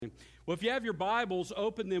Well, if you have your Bibles,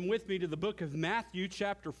 open them with me to the book of Matthew,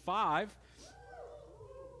 chapter 5.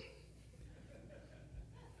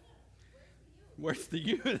 Where's the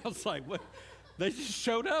you? I was like, what? They just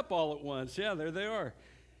showed up all at once. Yeah, there they are.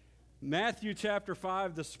 Matthew chapter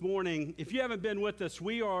 5 this morning. If you haven't been with us,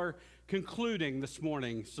 we are concluding this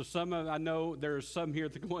morning. So I know there's some here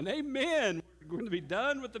that are going, amen, we're going to be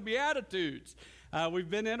done with the Beatitudes. We've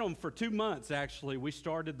been in them for 2 months, actually. We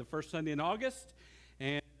started the first Sunday in August,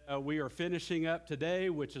 and we are finishing up today,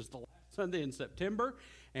 which is the last Sunday in September.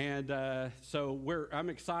 And so I'm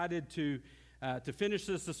excited to finish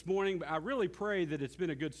this morning. But I really pray that it's been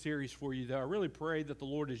a good series for you, though. I really pray that the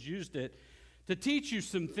Lord has used it to teach you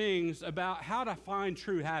some things about how to find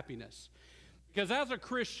true happiness. Because as a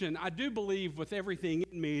Christian, I do believe with everything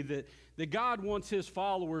in me that God wants his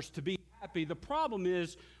followers to be happy. The problem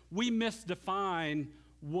is we misdefine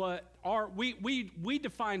we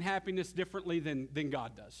define happiness differently than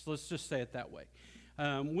God does. Let's just say it that way.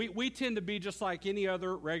 We tend to be just like any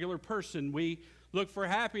other regular person. We look for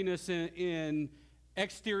happiness in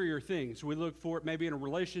exterior things. We look for it maybe in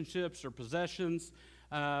relationships or possessions,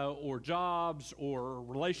 or jobs or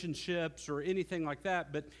relationships or anything like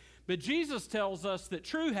that. But Jesus tells us that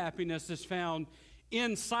true happiness is found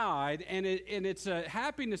inside, and it's a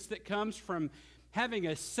happiness that comes from having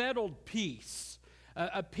a settled peace,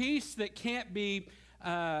 a peace that can't be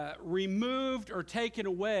removed or taken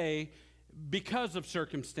away because of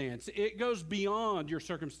circumstance. It goes beyond your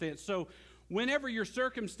circumstance. So whenever your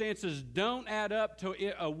circumstances don't add up to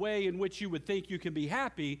a way in which you would think you can be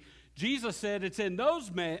happy, Jesus said it's in those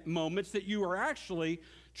moments that you are actually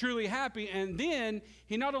truly happy. And then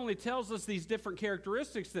he not only tells us these different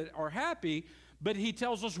characteristics that are happy, but he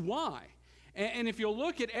tells us why. And if you'll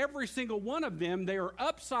look at every single one of them, they are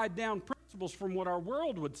upside down principles from what our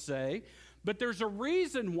world would say. But there's a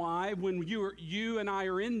reason why when you and I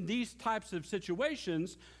are in these types of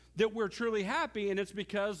situations that we're truly happy, and it's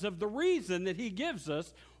because of the reason that he gives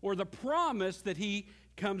us or the promise that he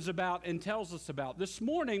comes about and tells us about. This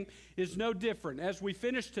morning is no different. As we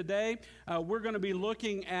finish today, we're going to be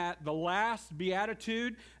looking at the last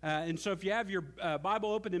beatitude. And so if you have your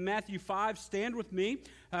Bible open in Matthew 5, stand with me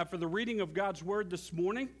for the reading of God's Word this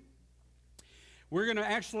morning. We're going to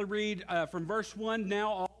actually read from verse 1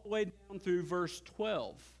 now all the way down through verse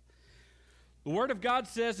 12. The Word of God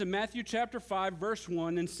says in Matthew chapter 5, verse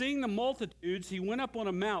 1, "And seeing the multitudes, he went up on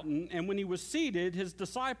a mountain, and when he was seated, his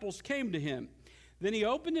disciples came to him. Then he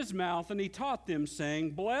opened his mouth, and he taught them,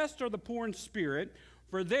 saying, Blessed are the poor in spirit,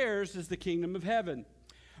 for theirs is the kingdom of heaven.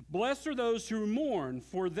 Blessed are those who mourn,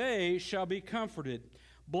 for they shall be comforted.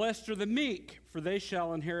 Blessed are the meek, for they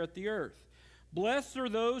shall inherit the earth. Blessed are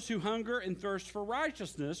those who hunger and thirst for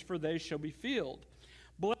righteousness, for they shall be filled.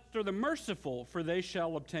 Blessed are the merciful, for they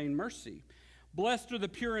shall obtain mercy. Blessed are the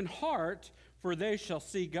pure in heart, for they shall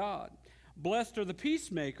see God. Blessed are the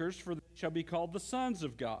peacemakers, for they shall be called the sons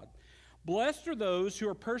of God. Blessed are those who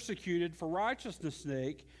are persecuted for righteousness'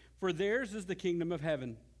 sake, for theirs is the kingdom of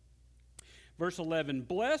heaven." Verse 11,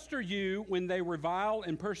 "Blessed are you when they revile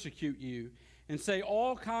and persecute you, and say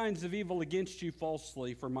all kinds of evil against you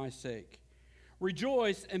falsely for my sake.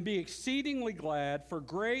 Rejoice and be exceedingly glad, for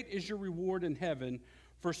great is your reward in heaven,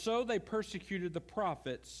 for so they persecuted the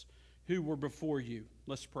prophets who were before you."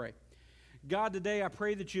 Let's pray. God, today I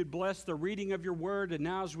pray that you'd bless the reading of your word, and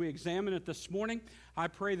now as we examine it this morning, I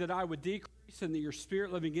pray that I would decrease and that your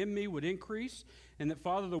spirit living in me would increase, and that,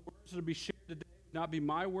 Father, the words that will be shared today would not be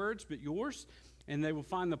my words but yours, and they will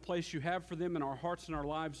find the place you have for them in our hearts and our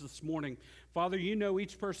lives this morning. Father, you know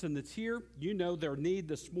each person that's here. You know their need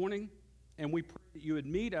this morning, and we pray that you would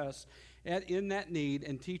meet us in that need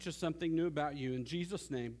and teach us something new about you. In Jesus'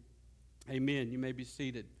 name, amen. You may be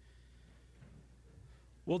seated.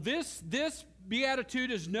 Well, this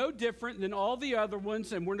beatitude is no different than all the other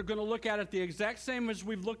ones, and we're going to look at it the exact same as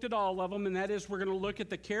we've looked at all of them, and that is we're going to look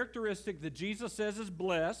at the characteristic that Jesus says is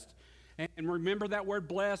blessed. And remember that word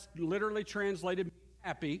blessed literally translated means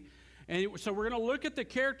happy. And so we're going to look at the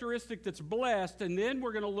characteristic that's blessed, and then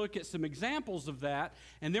we're going to look at some examples of that,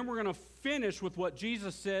 and then we're going to finish with what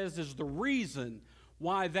Jesus says is the reason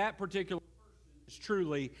why that particular person is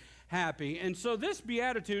truly happy. And so this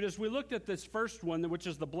beatitude, as we looked at this first one, which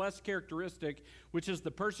is the blessed characteristic, which is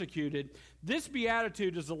the persecuted, this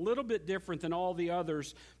beatitude is a little bit different than all the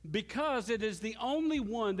others because it is the only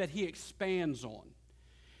one that he expands on.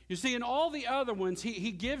 You see, in all the other ones, he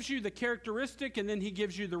gives you the characteristic and then he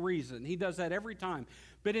gives you the reason. He does that every time.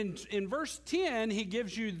 But in verse 10, he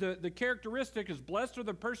gives you the characteristic as blessed are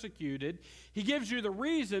the persecuted. He gives you the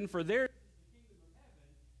reason for their kingdom of heaven.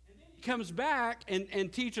 And then he comes back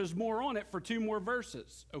and teaches more on it for 2 more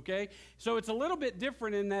verses, okay? So it's a little bit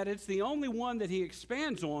different in that it's the only one that he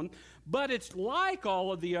expands on, but it's like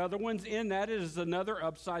all of the other ones in that it is another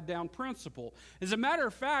upside-down principle. As a matter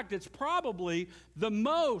of fact, it's probably the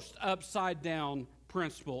most upside-down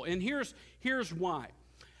principle, and here's why.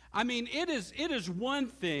 I mean, it is one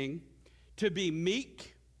thing to be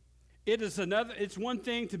meek. It's one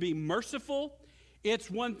thing to be merciful.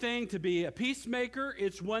 It's one thing to be a peacemaker.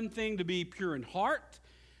 It's one thing to be pure in heart.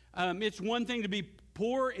 It's one thing to be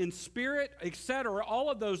poor in spirit, etc. All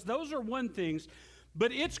of those are one things.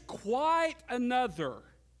 But it's quite another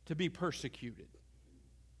to be persecuted.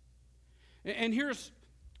 And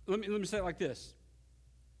let me say it like this.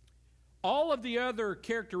 All of the other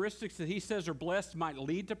characteristics that he says are blessed might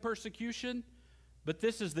lead to persecution, but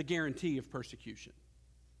this is the guarantee of persecution.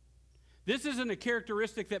 This isn't a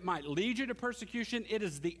characteristic that might lead you to persecution. It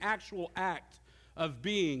is the actual act of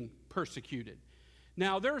being persecuted.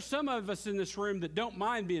 Now, there are some of us in this room that don't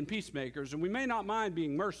mind being peacemakers, and we may not mind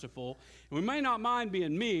being merciful, and we may not mind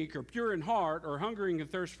being meek or pure in heart or hungering and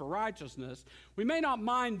thirst for righteousness. We may not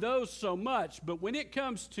mind those so much, but when it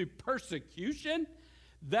comes to persecution,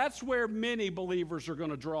 that's where many believers are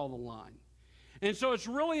going to draw the line. And so it's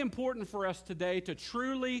really important for us today to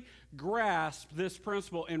truly grasp this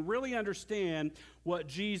principle and really understand what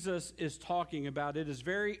Jesus is talking about. It is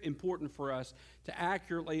very important for us to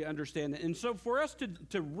accurately understand it. And so for us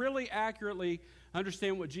to really accurately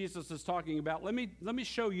understand what Jesus is talking about, let me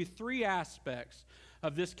show you 3 aspects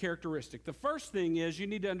of this characteristic. The first thing is you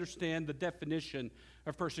need to understand the definition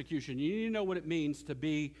of persecution. You need to know what it means to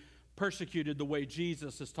be persecuted the way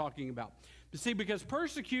Jesus is talking about. You see, because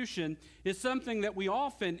persecution is something that we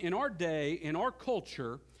often, in our day, in our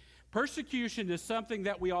culture, persecution is something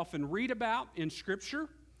that we often read about in Scripture.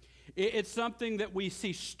 It's something that we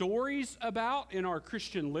see stories about in our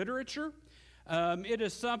Christian literature. It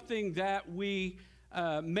is something that we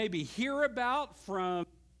maybe hear about from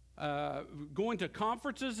going to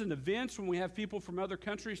conferences and events when we have people from other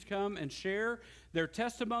countries come and share their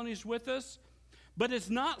testimonies with us. But it's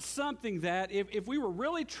not something that, if we were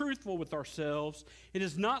really truthful with ourselves, it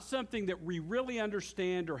is not something that we really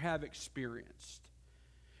understand or have experienced.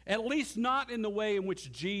 At least not in the way in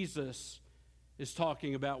which Jesus is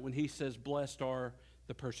talking about when he says, blessed are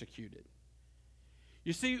the persecuted.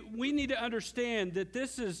 You see, we need to understand that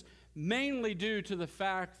this is mainly due to the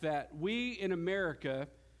fact that we in America,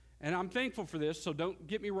 and I'm thankful for this, so don't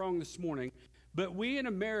get me wrong this morning, but we in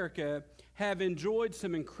America have enjoyed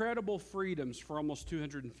some incredible freedoms for almost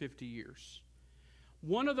 250 years.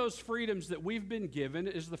 One of those freedoms that we've been given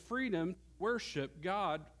is the freedom to worship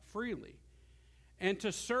God freely and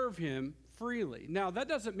to serve him freely. Now, that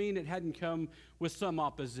doesn't mean it hadn't come with some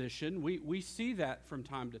opposition. We see that from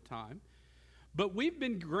time to time. But we've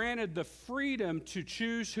been granted the freedom to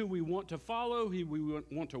choose who we want to follow, who we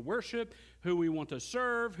want to worship, who we want to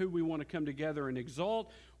serve, who we want to come together and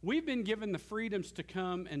exalt. We've been given the freedoms to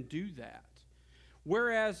come and do that.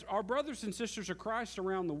 Whereas our brothers and sisters of Christ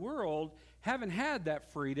around the world haven't had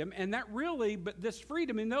that freedom, and but this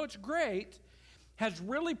freedom, even though it's great, has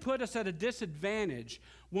really put us at a disadvantage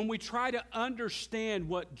when we try to understand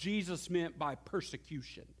what Jesus meant by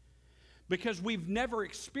persecution, because we've never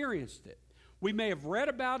experienced it. We may have read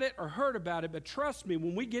about it or heard about it, but trust me,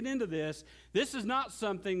 when we get into this is not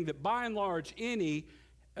something that by and large any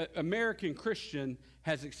American Christian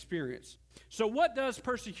has experienced. So what does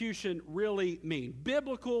persecution really mean?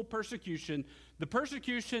 Biblical persecution, the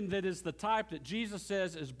persecution that is the type that Jesus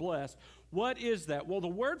says is blessed. What is that? Well, the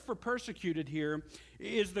word for persecuted here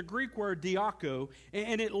is the Greek word diako,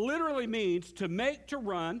 and it literally means to make to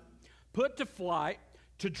run, put to flight,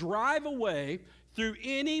 to drive away through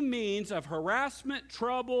any means of harassment,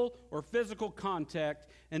 trouble, or physical contact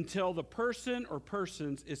until the person or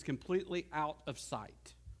persons is completely out of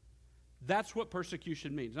sight. That's what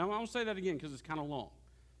persecution means. Now, I want to say that again because it's kind of long.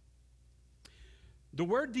 The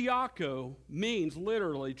word diako means,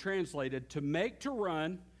 literally translated, to make to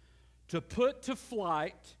run, to put to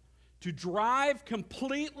flight, to drive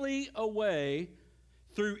completely away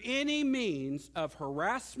through any means of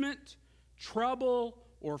harassment, trouble,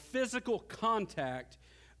 or physical contact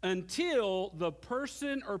until the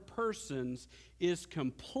person or persons is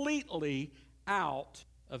completely out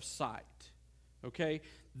of sight. Okay?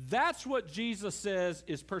 That's what Jesus says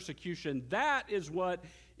is persecution. That is what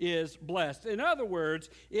is blessed. In other words,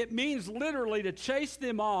 it means literally to chase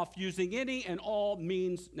them off using any and all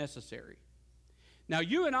means necessary. Now,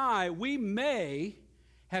 you and I, we may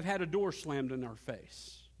have had a door slammed in our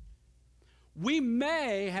face. We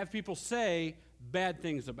may have people say bad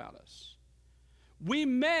things about us. We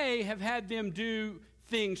may have had them do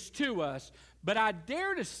things to us. But I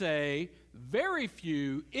dare to say very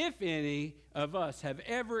few, if any, of us have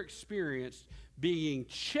ever experienced being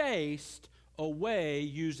chased away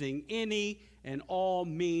using any and all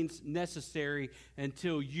means necessary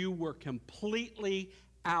until you were completely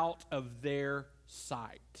out of their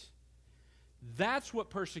sight. That's what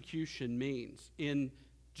persecution means in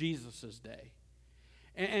Jesus' day.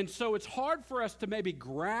 And so it's hard for us to maybe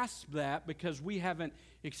grasp that because we haven't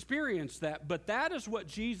experienced that. But that is what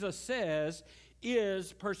Jesus says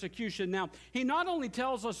is persecution. Now, he not only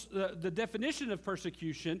tells us the definition of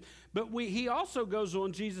persecution, but he also goes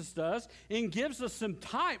on, Jesus does, and gives us some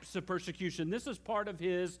types of persecution. This is part of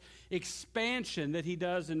his expansion that he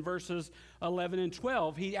does in verses 11 and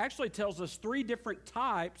 12. He actually tells us 3 different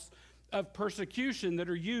types of persecution that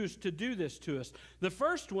are used to do this to us. The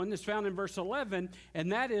first one is found in verse 11,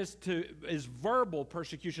 and that is verbal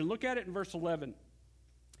persecution. Look at it in verse 11.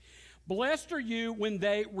 Blessed are you when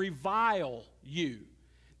they revile you.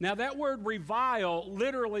 Now that word revile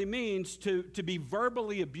literally means to be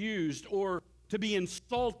verbally abused or to be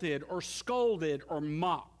insulted or scolded or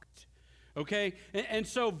mocked. Okay? And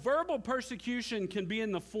so verbal persecution can be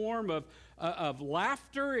in the form of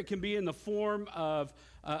laughter. It can be in the form of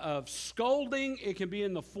scolding. It can be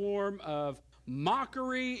in the form of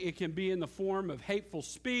mockery. It can be in the form of hateful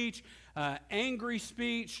speech, angry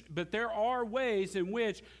speech. But there are ways in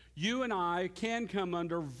which you and I can come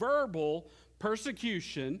under verbal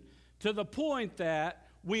persecution to the point that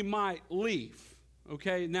we might leave.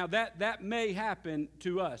 Okay, now that may happen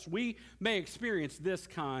to us. We may experience this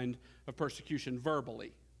kind of persecution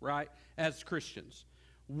verbally, right, as Christians.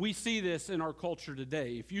 We see this in our culture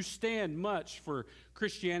today. If you stand much for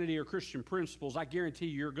Christianity or Christian principles, I guarantee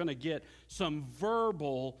you're going to get some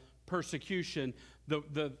verbal persecution.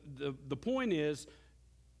 The point is,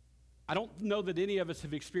 I don't know that any of us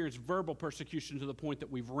have experienced verbal persecution to the point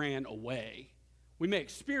that we've ran away. We may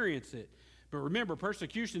experience it, but remember,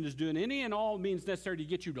 persecution is doing any and all means necessary to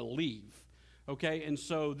get you to leave. Okay, and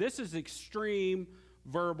so this is extreme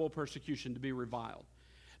verbal persecution, to be reviled.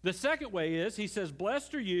 The second way is, he says,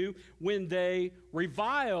 blessed are you when they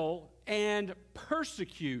revile and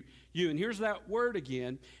persecute you. And here's that word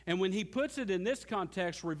again. And when he puts it in this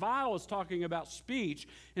context, revile is talking about speech.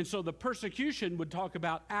 And so the persecution would talk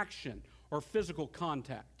about action or physical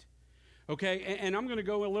contact. Okay, and I'm going to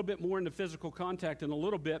go a little bit more into physical contact in a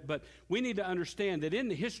little bit, but we need to understand that in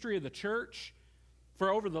the history of the church, for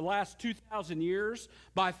over the last 2,000 years,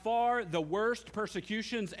 by far the worst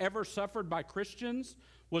persecutions ever suffered by Christians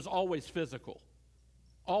was always physical.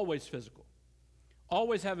 Always physical.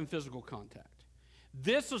 Always having physical contact.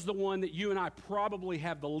 This is the one that you and I probably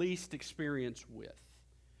have the least experience with.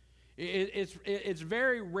 It's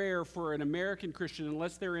very rare for an American Christian,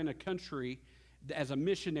 unless they're in a country as a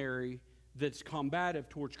missionary that's combative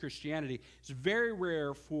towards Christianity, it's very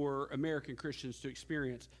rare for American Christians to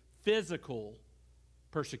experience physical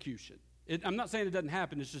persecution. I'm not saying it doesn't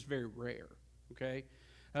happen, it's just very rare, okay?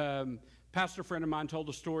 Pastor friend of mine told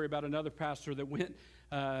a story about another pastor that went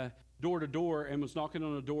door to door and was knocking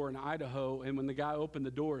on a door in Idaho, and when the guy opened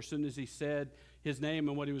the door, as soon as he said his name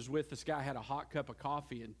and what he was with, this guy had a hot cup of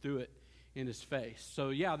coffee and threw it in his face. So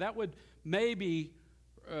yeah, that would maybe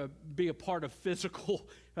be a part of physical,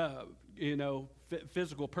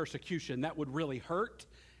 physical persecution. That would really hurt,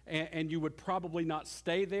 and you would probably not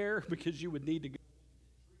stay there because you would need to go.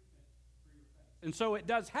 And so it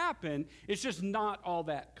does happen. It's just not all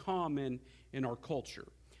that common in our culture.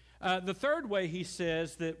 The third way he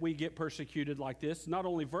says that we get persecuted like this, not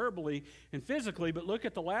only verbally and physically, but look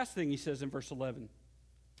at the last thing he says in verse 11.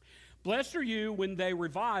 Blessed are you when they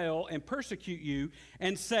revile and persecute you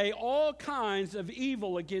and say all kinds of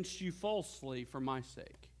evil against you falsely for my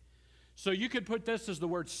sake. So you could put this as the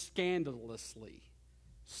word scandalously.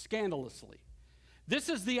 Scandalously. This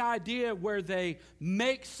is the idea where they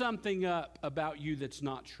make something up about you that's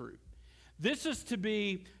not true. This is to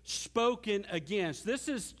be spoken against.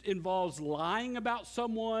 This involves lying about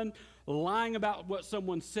someone, lying about what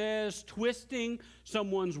someone says, twisting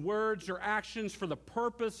someone's words or actions for the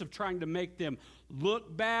purpose of trying to make them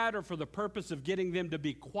look bad, or for the purpose of getting them to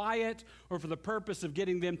be quiet, or for the purpose of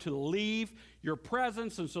getting them to leave your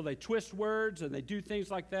presence. And so they twist words and they do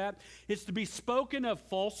things like that. It's to be spoken of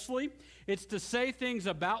falsely. It's to say things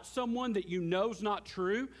about someone that you know is not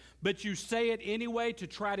true, but you say it anyway to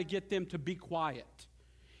try to get them to be quiet.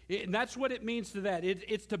 And that's what it means to that.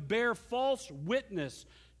 It's to bear false witness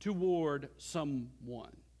toward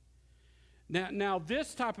someone. Now,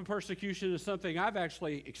 this type of persecution is something I've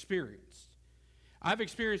actually experienced. I've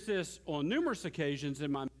experienced this on numerous occasions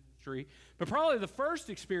in my ministry, but probably the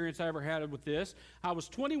first experience I ever had with this, I was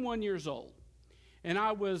 21 years old. and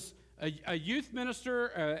I was a youth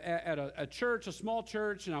minister at a church, a small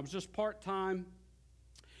church, and I was just part-time.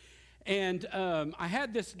 And I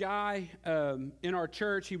had this guy in our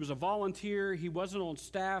church. He was a volunteer. He wasn't on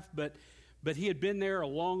staff, but he had been there a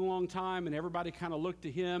long, long time, and everybody kind of looked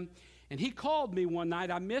to him. And he called me one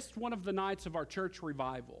night. I missed one of the nights of our church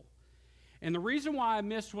revival. And the reason why I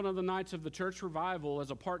missed one of the nights of the church revival as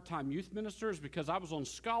a part-time youth minister is because I was on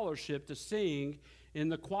scholarship to sing in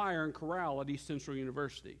the choir and chorale at East Central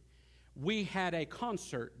University. We had a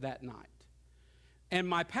concert that night. And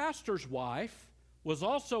my pastor's wife was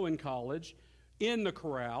also in college in the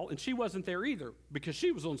chorale, and she wasn't there either because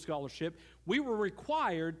she was on scholarship. We were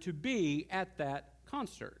required to be at that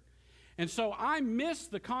concert. And so I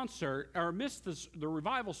missed the concert, or missed the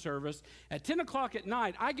revival service. At 10 o'clock at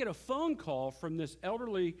night, I get a phone call from this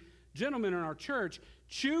elderly gentleman in our church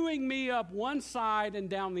chewing me up one side and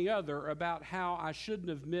down the other about how I shouldn't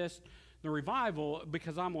have missed the revival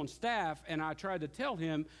because I'm on staff. And I tried to tell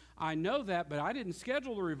him, I know that, but I didn't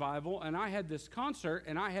schedule the revival, and I had this concert,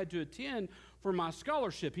 and I had to attend for my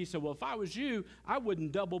scholarship. He said, well, if I was you, I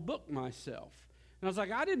wouldn't double book myself. And I was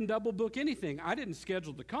like, I didn't double book anything. I didn't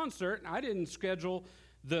schedule the concert. I didn't schedule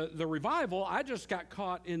the revival. I just got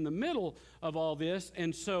caught in the middle of all this.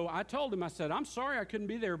 And so I told him, I said, I'm sorry I couldn't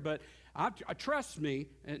be there, but I trust me,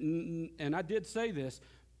 and I did say this,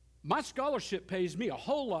 my scholarship pays me a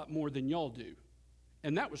whole lot more than y'all do.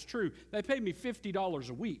 And that was true. They paid me $50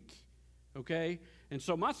 a week, okay? And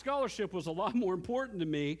so my scholarship was a lot more important to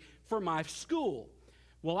me for my school.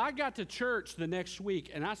 Well, I got to church the next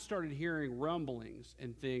week, and I started hearing rumblings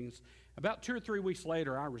and things. About 2 or 3 weeks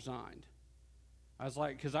later, I resigned. I was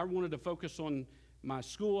like, because I wanted to focus on my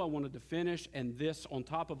school, I wanted to finish, and this, on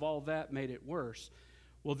top of all that, made it worse.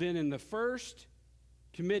 Well, then in the first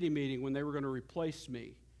committee meeting, when they were going to replace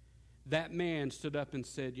me, that man stood up and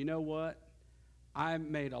said, you know what? I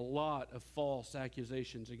made a lot of false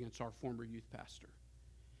accusations against our former youth pastor.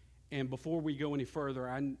 And before we go any further,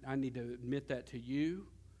 I need to admit that to you,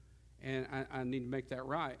 and I need to make that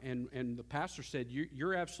right. And the pastor said,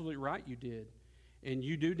 you're absolutely right, you did. And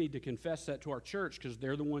you do need to confess that to our church because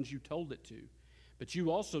they're the ones you told it to. But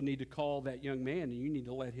you also need to call that young man, and you need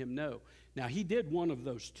to let him know. Now, he did one of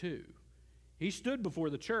those two. He stood before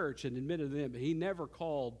the church and admitted to them, but he never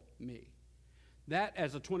called me. That,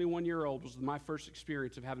 as a 21-year-old, was my first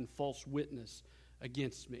experience of having false witness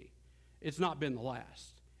against me. It's not been the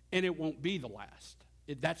last. And it won't be the last.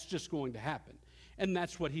 That's just going to happen. And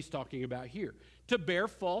that's what he's talking about here. To bear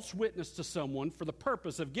false witness to someone for the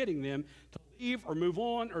purpose of getting them to leave or move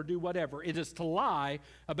on or do whatever. It is to lie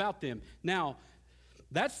about them. Now,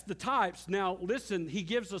 that's the types. Now, listen, he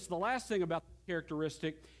gives us the last thing about the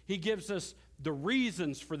characteristic. He gives us the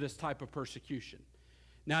reasons for this type of persecution.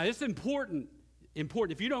 Now, it's important.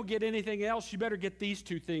 If you don't get anything else, you better get these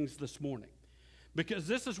two things this morning. Because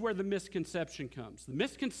this is where the misconception comes. The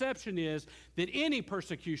misconception is that any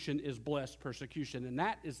persecution is blessed persecution, and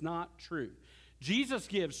that is not true. Jesus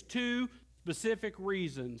gives two specific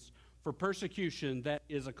reasons for persecution that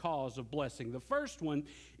is a cause of blessing. The first one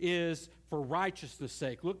is for righteousness'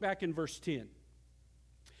 sake. Look back in verse 10.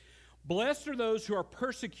 Blessed are those who are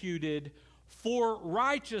persecuted for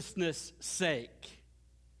righteousness' sake.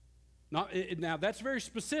 Now that's very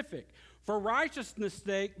specific. For righteousness'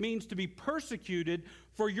 sake means to be persecuted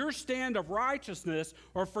for your stand of righteousness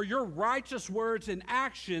or for your righteous words and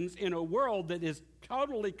actions in a world that is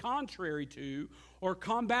totally contrary to or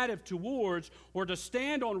combative towards, or to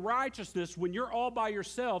stand on righteousness when you're all by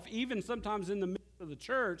yourself, even sometimes in the midst of the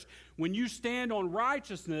church, when you stand on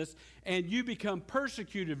righteousness and you become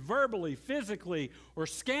persecuted verbally, physically, or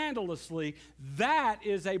scandalously, that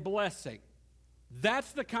is a blessing.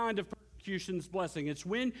 That's the kind of persecution's blessing. It's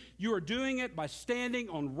when you are doing it by standing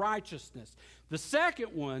on righteousness. The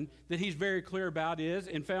second one that he's very clear about is,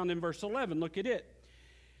 and found in verse 11, look at it.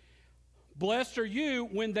 Blessed are you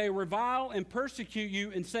when they revile and persecute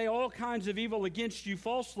you and say all kinds of evil against you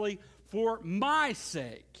falsely for my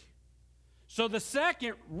sake. So the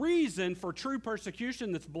second reason for true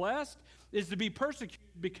persecution that's blessed is to be persecuted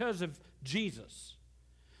because of Jesus.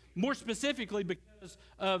 More specifically, because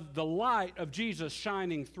of the light of Jesus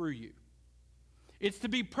shining through you. It's to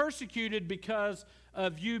be persecuted because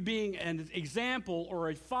of you being an example or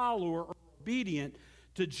a follower or obedient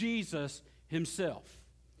to Jesus himself.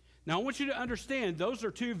 Now, I want you to understand those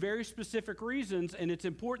are two very specific reasons, and it's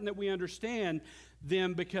important that we understand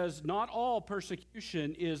them because not all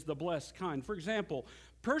persecution is the blessed kind. For example,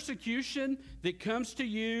 persecution that comes to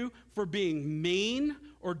you for being mean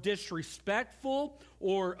or disrespectful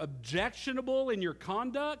or objectionable in your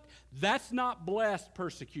conduct, that's not blessed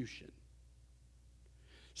persecution.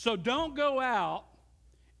 So don't go out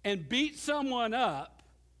and beat someone up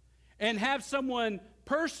and have someone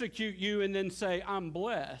persecute you and then say, I'm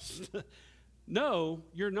blessed. No,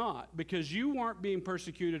 you're not, because you aren't being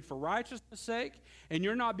persecuted for righteousness' sake, and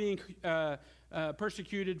you're not being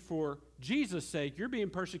persecuted for Jesus' sake. You're being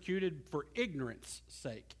persecuted for ignorance'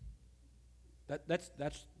 sake. That's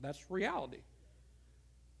reality.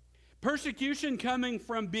 Persecution coming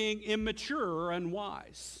from being immature or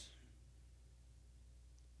unwise.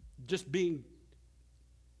 Just being,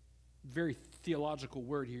 very theological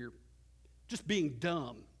word here, just being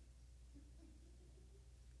dumb.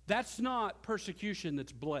 That's not persecution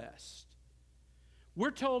that's blessed.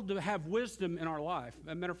 We're told to have wisdom in our life.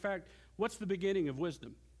 As a matter of fact, what's the beginning of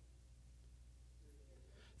wisdom?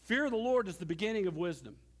 Fear of the Lord is the beginning of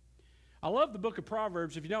wisdom. I love the book of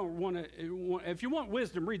Proverbs. If you want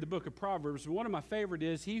wisdom, read the book of Proverbs. One of my favorite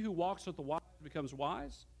is, he who walks with the wise becomes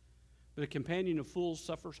wise, but a companion of fools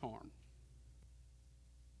suffers harm.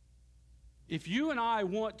 If you and I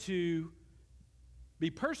want to be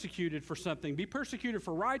persecuted for something, be persecuted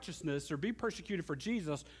for righteousness, or be persecuted for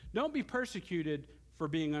Jesus, don't be persecuted for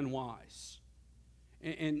being unwise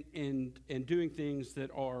and doing things that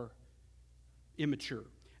are immature.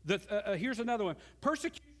 Here's another one.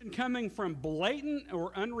 Persecution coming from blatant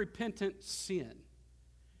or unrepentant sin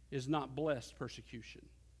is not blessed persecution.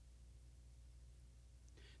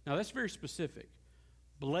 Now, that's very specific.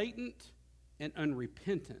 Blatant and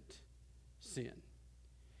unrepentant sin.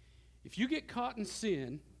 If you get caught in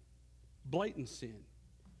sin, blatant sin,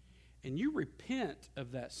 and you repent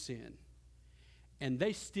of that sin, and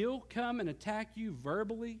they still come and attack you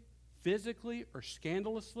verbally, physically, or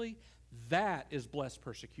scandalously, that is blessed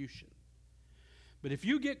persecution. But if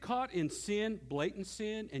you get caught in sin, blatant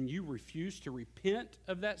sin, and you refuse to repent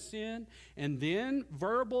of that sin, and then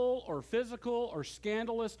verbal or physical or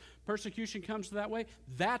scandalous persecution comes that way,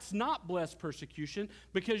 that's not blessed persecution,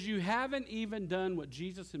 because you haven't even done what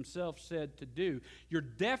Jesus himself said to do. You're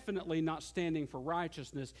definitely not standing for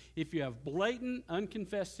righteousness if you have blatant,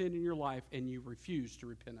 unconfessed sin in your life and you refuse to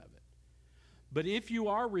repent of it. But if you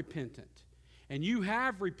are repentant, and you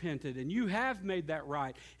have repented, and you have made that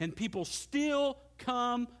right, and people still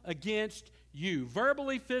come against you,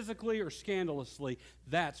 verbally, physically, or scandalously,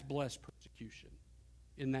 that's blessed persecution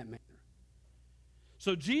in that manner.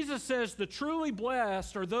 So Jesus says the truly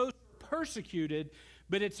blessed are those who are persecuted,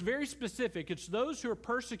 but it's very specific. It's those who are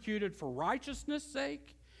persecuted for righteousness'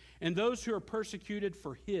 sake, and those who are persecuted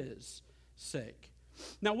for his sake.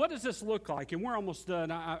 Now, what does this look like? And we're almost done.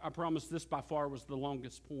 I promise this by far was the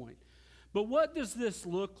longest point. But what does this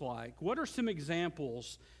look like? What are some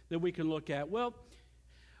examples that we can look at? Well,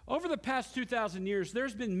 over the past 2,000 years,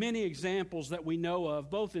 there's been many examples that we know of,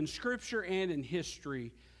 both in Scripture and in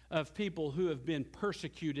history, of people who have been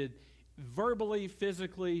persecuted verbally,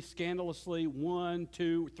 physically, scandalously, 1,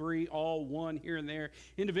 2, 3, all one here and there,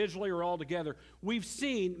 individually or all together. We've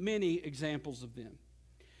seen many examples of them.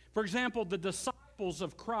 For example, the disciples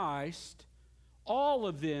of Christ, all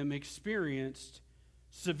of them experienced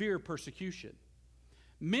severe persecution.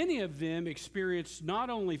 Many of them experienced not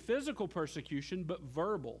only physical persecution, but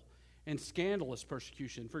verbal and scandalous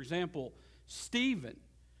persecution. For example, Stephen.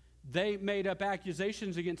 They made up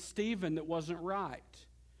accusations against Stephen that wasn't right.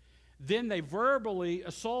 Then they verbally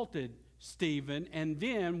assaulted Stephen, and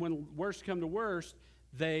then, when worst come to worst,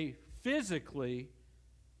 they physically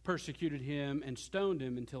persecuted him and stoned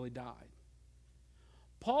him until he died.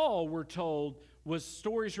 Paul, we're told,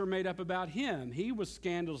 stories were made up about him. He was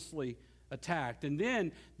scandalously attacked, and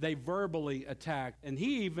then they verbally attacked, and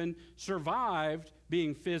he even survived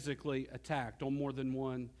being physically attacked on more than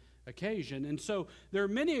one occasion. And so there are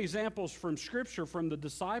many examples from Scripture, from the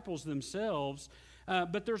disciples themselves,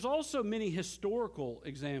 but there's also many historical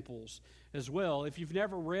examples as well. If you've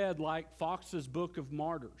never read, like, Fox's Book of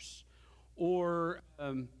Martyrs, or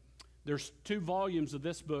there's 2 volumes of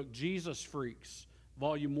this book, Jesus Freaks,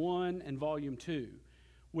 Volume 1 and Volume 2,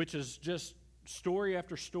 which is just story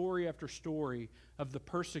after story after story of the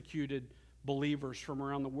persecuted believers from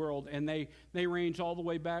around the world. And they range all the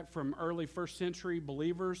way back from early first century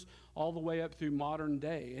believers all the way up through modern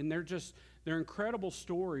day. And they're incredible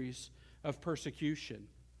stories of persecution.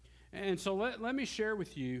 And so let me share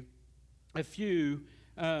with you a few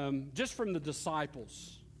just from the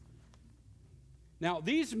disciples. Now,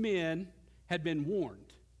 these men had been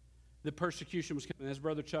warned that persecution was coming, as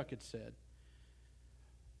Brother Chuck had said.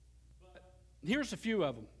 But here's a few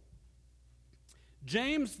of them.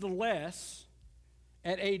 James the Less,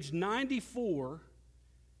 at age 94,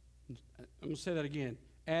 I'm going to say that again,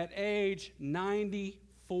 at age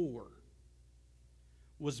 94,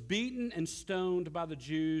 was beaten and stoned by the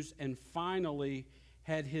Jews and finally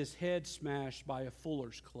had his head smashed by a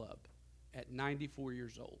fuller's club at 94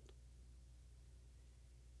 years old.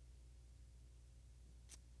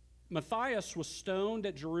 Matthias was stoned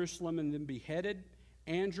at Jerusalem and then beheaded.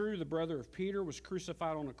 Andrew, the brother of Peter, was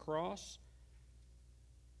crucified on a cross.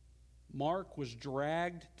 Mark was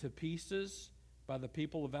dragged to pieces by the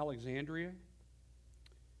people of Alexandria.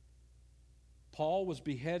 Paul was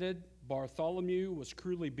beheaded. Bartholomew was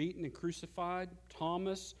cruelly beaten and crucified.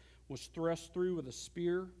 Thomas was thrust through with a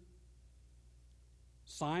spear.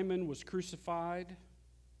 Simon was crucified.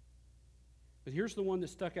 But here's the one that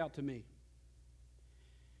stuck out to me.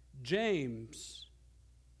 James,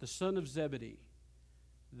 the son of Zebedee,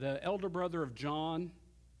 the elder brother of John,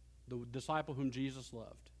 the disciple whom Jesus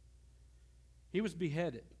loved. He was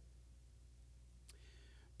beheaded.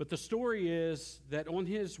 But the story is that on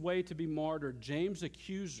his way to be martyred, James'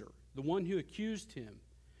 accuser, the one who accused him,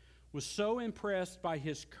 was so impressed by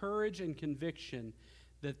his courage and conviction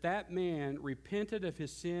that that man repented of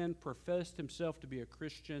his sin, professed himself to be a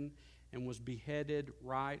Christian, and was beheaded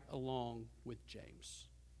right along with James.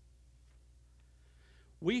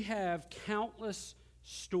 We have countless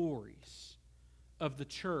stories of the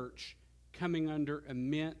church coming under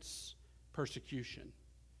immense persecution.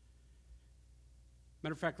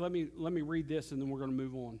 Matter of fact, let me read this and then we're going to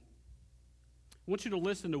move on. I want you to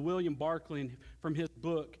listen to William Barclay from his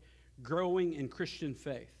book, Growing in Christian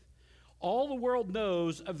Faith. All the world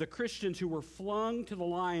knows of the Christians who were flung to the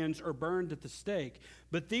lions or burned at the stake,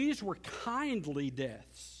 but these were kindly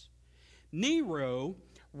deaths. Nero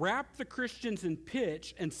wrapped the Christians in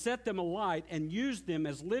pitch and set them alight and used them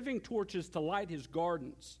as living torches to light his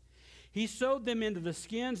gardens. He sewed them into the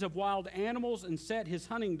skins of wild animals and set his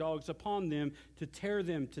hunting dogs upon them to tear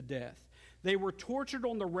them to death. They were tortured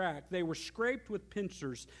on the rack. They were scraped with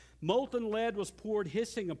pincers. Molten lead was poured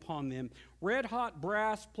hissing upon them. Red-hot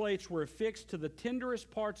brass plates were affixed to the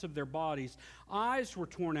tenderest parts of their bodies. Eyes were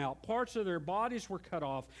torn out. Parts of their bodies were cut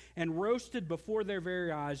off and roasted before their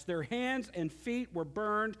very eyes. Their hands and feet were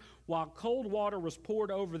burned while cold water was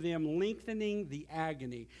poured over them, lengthening the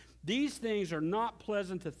agony. These things are not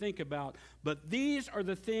pleasant to think about, but these are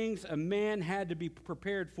the things a man had to be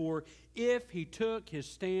prepared for if he took his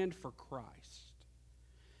stand for Christ.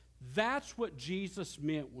 That's what Jesus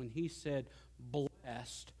meant when he said,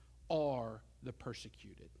 "Blessed are the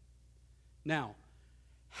persecuted." Now,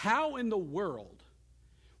 how in the world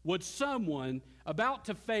would someone about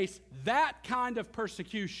to face that kind of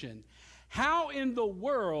persecution, how in the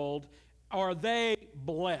world are they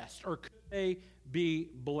blessed, or could they be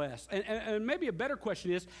blessed? And maybe a better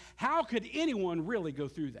question is, how could anyone really go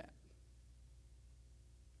through that?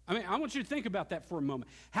 I mean, I want you to think about that for a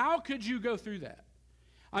moment. How could you go through that?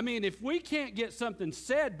 I mean, if we can't get something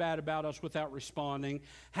said bad about us without responding,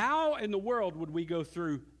 how in the world would we go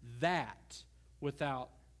through that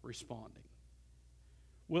without responding?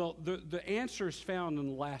 Well, the answer is found in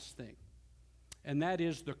the last thing, and that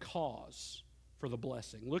is the cause for the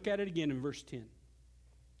blessing. Look at it again in verse 10.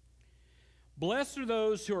 Blessed are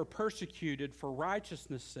those who are persecuted for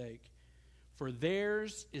righteousness' sake, for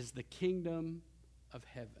theirs is the kingdom of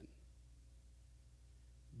heaven.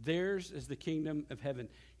 Theirs is the kingdom of heaven.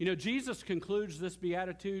 You know, Jesus concludes this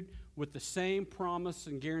beatitude with the same promise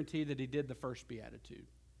and guarantee that he did the first beatitude.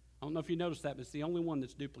 I don't know if you noticed that, but it's the only one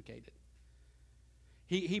that's duplicated.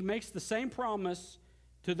 He makes the same promise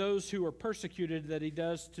to those who are persecuted that he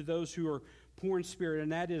does to those who are poor in spirit,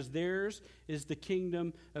 and that is theirs is the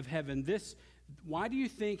kingdom of heaven. Why do you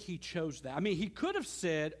think he chose that? I mean, he could have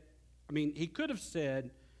said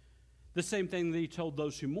the same thing that he told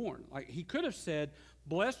those who mourn. Like, he could have said,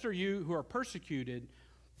 "Blessed are you who are persecuted,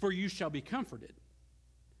 for you shall be comforted."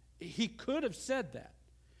 He could have said that.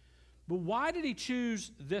 But why did he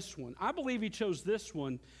choose this one? I believe he chose this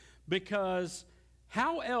one because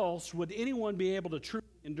how else would anyone be able to truly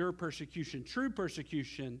endure persecution, true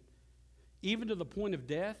persecution, even to the point of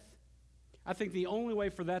death? I think the only way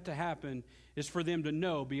for that to happen is for them to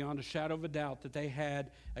know beyond a shadow of a doubt that they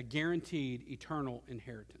had a guaranteed eternal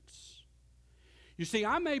inheritance. You see,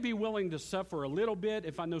 I may be willing to suffer a little bit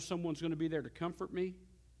if I know someone's going to be there to comfort me,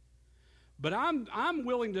 but I'm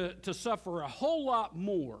willing to suffer a whole lot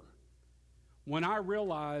more when I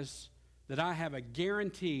realize that I have a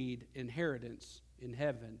guaranteed inheritance in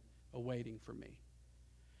heaven awaiting for me.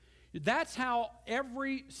 That's how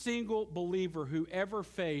every single believer who ever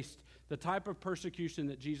faced the type of persecution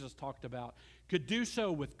that Jesus talked about could do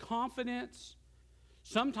so with confidence,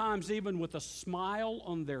 sometimes even with a smile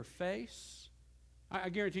on their face. I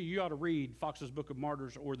guarantee you ought to read Fox's Book of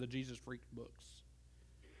Martyrs or the Jesus Freak books.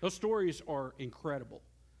 Those stories are incredible.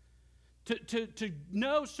 To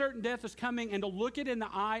know certain death is coming and to look it in the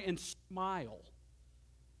eye and smile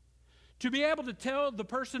To be able to tell the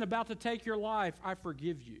person about to take your life, I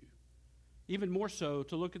forgive you. Even more so,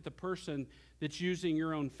 to look at the person that's using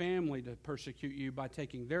your own family to persecute you by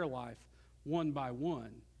taking their life one by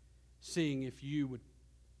one, seeing if you would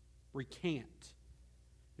recant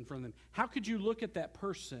in front of them. How could you look at that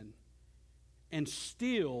person and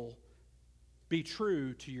still be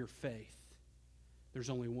true to your faith? There's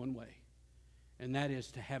only one way, and that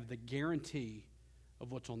is to have the guarantee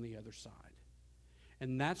of what's on the other side.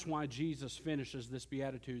 And that's why Jesus finishes this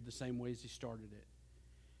beatitude the same way as he started it.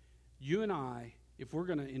 You and I, if we're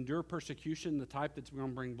going to endure persecution, the type that's going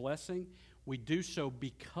to bring blessing, we do so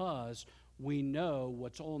because we know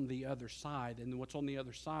what's on the other side. And what's on the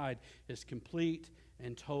other side is complete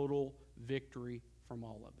and total victory from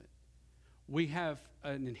all of it. We have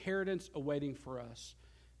an inheritance awaiting for us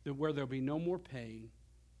that where there'll be no more pain,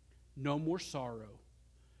 no more sorrow,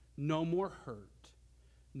 no more hurt,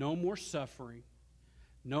 no more suffering,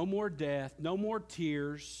 no more death, no more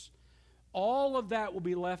tears. All of that will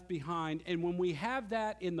be left behind. And when we have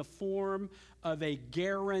that in the form of a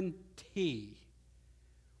guarantee,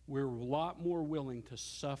 we're a lot more willing to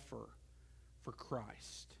suffer for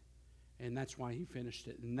Christ. And that's why he finished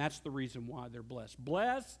it. And that's the reason why they're blessed.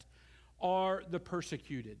 Blessed are the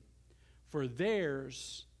persecuted, for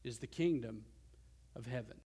theirs is the kingdom of heaven.